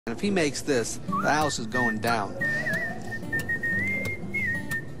And if he makes this, the house is going down.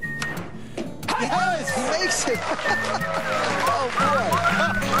 Yes, he makes it! Oh,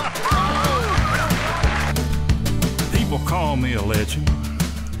 boy! People call me a legend.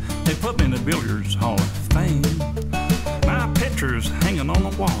 They put me in the Billiards Hall of Fame. My picture's hanging on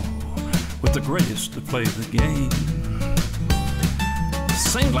the wall with the greatest to play the game.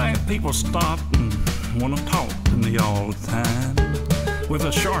 Seems like people stop and want to talk to me all the time. With a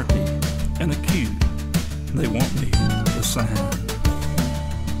Sharpie and a cue, they want me to sign.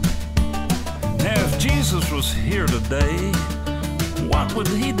 Now if Jesus was here today, what would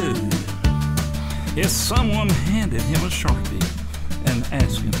he do if someone handed him a Sharpie and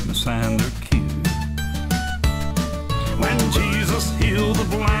asked him to sign their cue? When Jesus healed the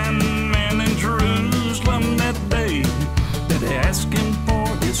blind man in Jerusalem that day, did they ask him for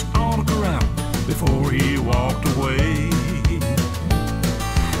his autograph before he walked away?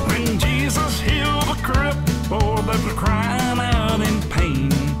 When Jesus healed the cripple that was crying out in pain,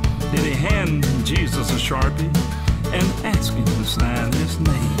 did he hand Jesus a Sharpie and ask him to sign his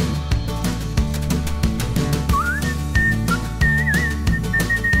name?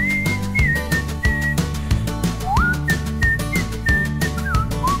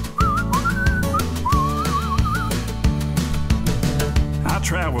 I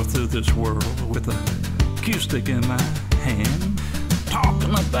travel through this world with a cue stick in my hand,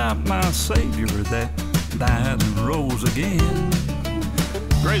 talking about my Savior that died and rose again.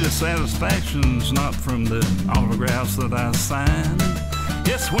 Greatest satisfaction's not from the autographs that I signed.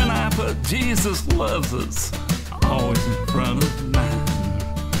 It's when I put Jesus loves us always in front of mine.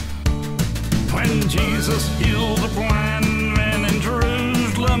 When Jesus healed the blind man in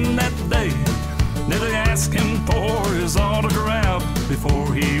Jerusalem that day, did they ask him for his autograph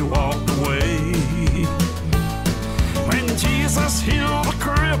before he walked away? When Jesus healed the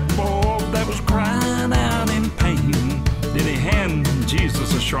cripple that was crying out in pain, did he hand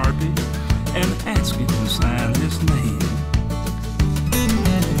Jesus a Sharpie and ask him to sign his name?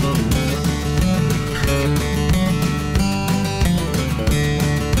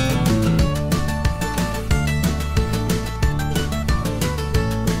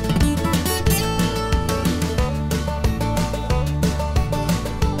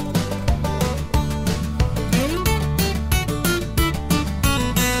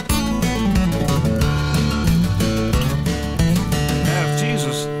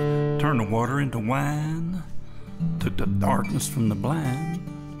 Turned the water into wine, took the darkness from the blind,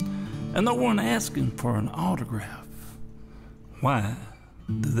 and no one asking for an autograph. Why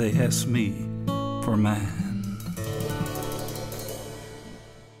do they ask me for mine?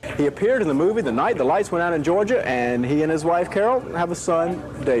 He appeared in the movie the night the lights went out in Georgia, and he and his wife Carol have a son,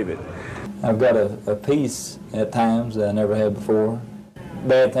 David. I've got a peace at times that I never had before.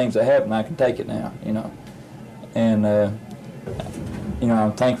 Bad things that happen, I can take it now, you know. And you know,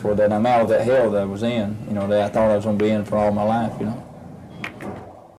 I'm thankful that I'm out of that hell that I was in, you know, that I thought I was going to be in for all my life, you know.